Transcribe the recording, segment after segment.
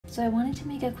So I wanted to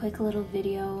make a quick little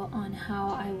video on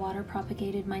how I water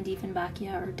propagated my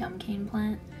Dieffenbachia or Dumbcane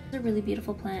plant. It's a really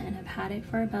beautiful plant and I've had it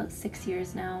for about 6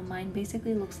 years now. Mine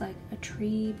basically looks like a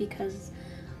tree because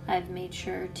I've made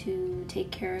sure to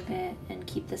take care of it and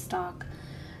keep the stalk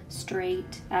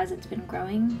straight as it's been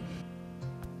growing.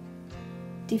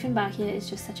 Dieffenbachia is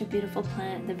just such a beautiful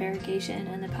plant. The variegation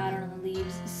and the pattern on the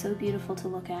leaves is so beautiful to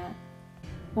look at.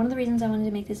 One of the reasons I wanted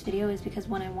to make this video is because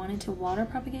when I wanted to water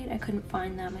propagate, I couldn't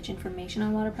find that much information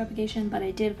on water propagation, but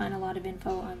I did find a lot of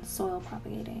info on soil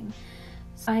propagating.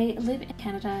 I live in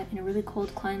Canada in a really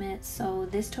cold climate, so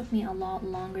this took me a lot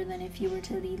longer than if you were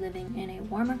to be living in a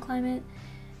warmer climate,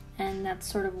 and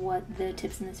that's sort of what the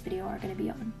tips in this video are going to be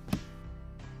on.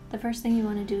 The first thing you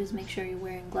want to do is make sure you're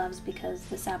wearing gloves because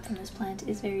the sap from this plant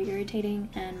is very irritating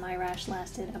and my rash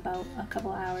lasted about a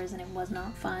couple hours and it was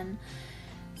not fun.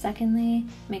 Secondly,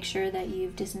 make sure that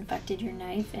you've disinfected your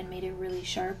knife and made it really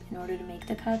sharp in order to make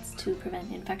the cuts to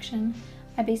prevent infection.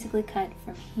 I basically cut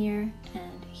from here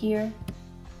and here,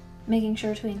 making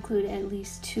sure to include at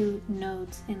least 2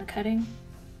 nodes in the cutting.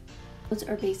 Those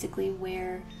are basically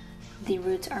where the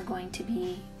roots are going to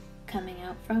be coming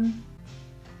out from,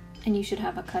 and you should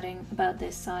have a cutting about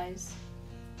this size.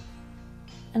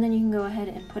 And then you can go ahead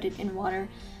and put it in water.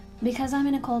 Because I'm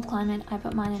in a cold climate, I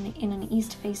put mine in an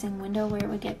east-facing window where it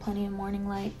would get plenty of morning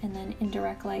light and then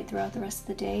indirect light throughout the rest of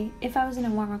the day. If I was in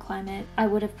a warmer climate, I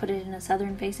would have put it in a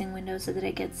southern-facing window so that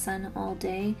it gets sun all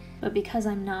day. But because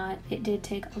I'm not, it did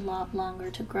take a lot longer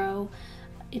to grow.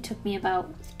 It took me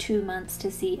about 2 months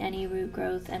to see any root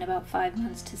growth and about 5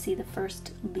 months to see the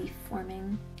first leaf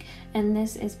forming. And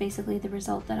this is basically the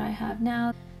result that I have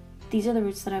now. These are the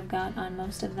roots that I've got on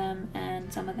most of them,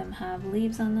 and some of them have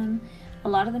leaves on them. A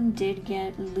lot of them did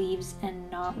get leaves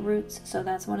and not roots, so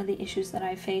that's one of the issues that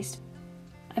I faced.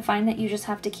 I find that you just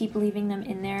have to keep leaving them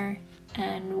in there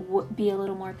and be a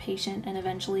little more patient, and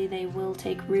eventually they will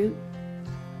take root.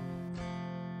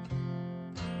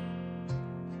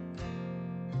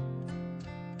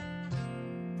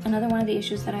 Another one of the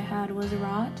issues that I had was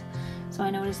rot, so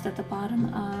I noticed that the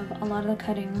bottom of a lot of the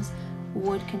cuttings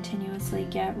would continuously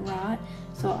get rot,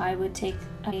 so I would take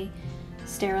a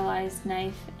sterilized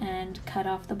knife and cut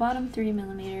off the bottom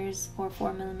 3mm or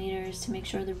 4mm to make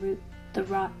sure the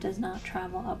rot does not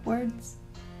travel upwards.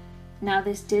 Now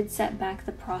this did set back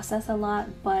the process a lot,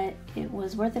 but it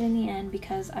was worth it in the end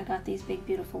because I got these big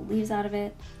beautiful leaves out of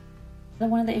it.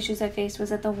 One of the issues I faced was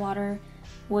that the water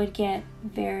would get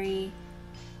very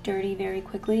dirty very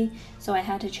quickly, so I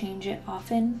had to change it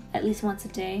often, at least once a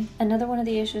day. Another one of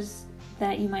the issues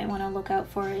that you might want to look out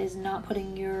for is not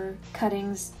putting your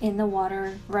cuttings in the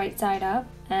water right side up,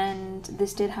 and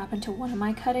this did happen to one of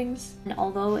my cuttings. And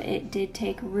although it did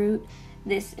take root,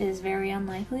 this is very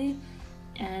unlikely,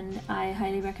 and I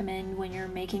highly recommend when you're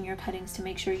making your cuttings to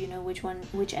make sure you know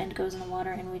which end goes in the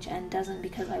water and which end doesn't,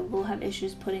 because I will have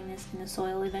issues putting this in the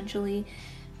soil eventually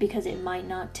because it might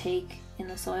not take in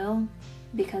the soil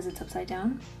because it's upside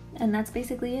down. And that's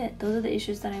basically it. Those are the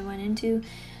issues that I went into.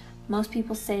 Most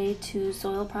people say to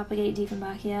soil propagate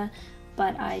Dieffenbachia,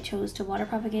 but I chose to water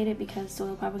propagate it because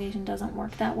soil propagation doesn't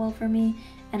work that well for me,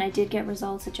 and I did get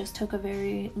results. It just took a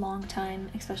very long time,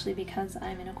 especially because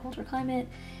I'm in a colder climate,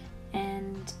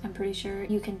 and I'm pretty sure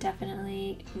you can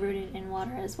definitely root it in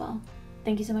water as well.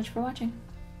 Thank you so much for watching.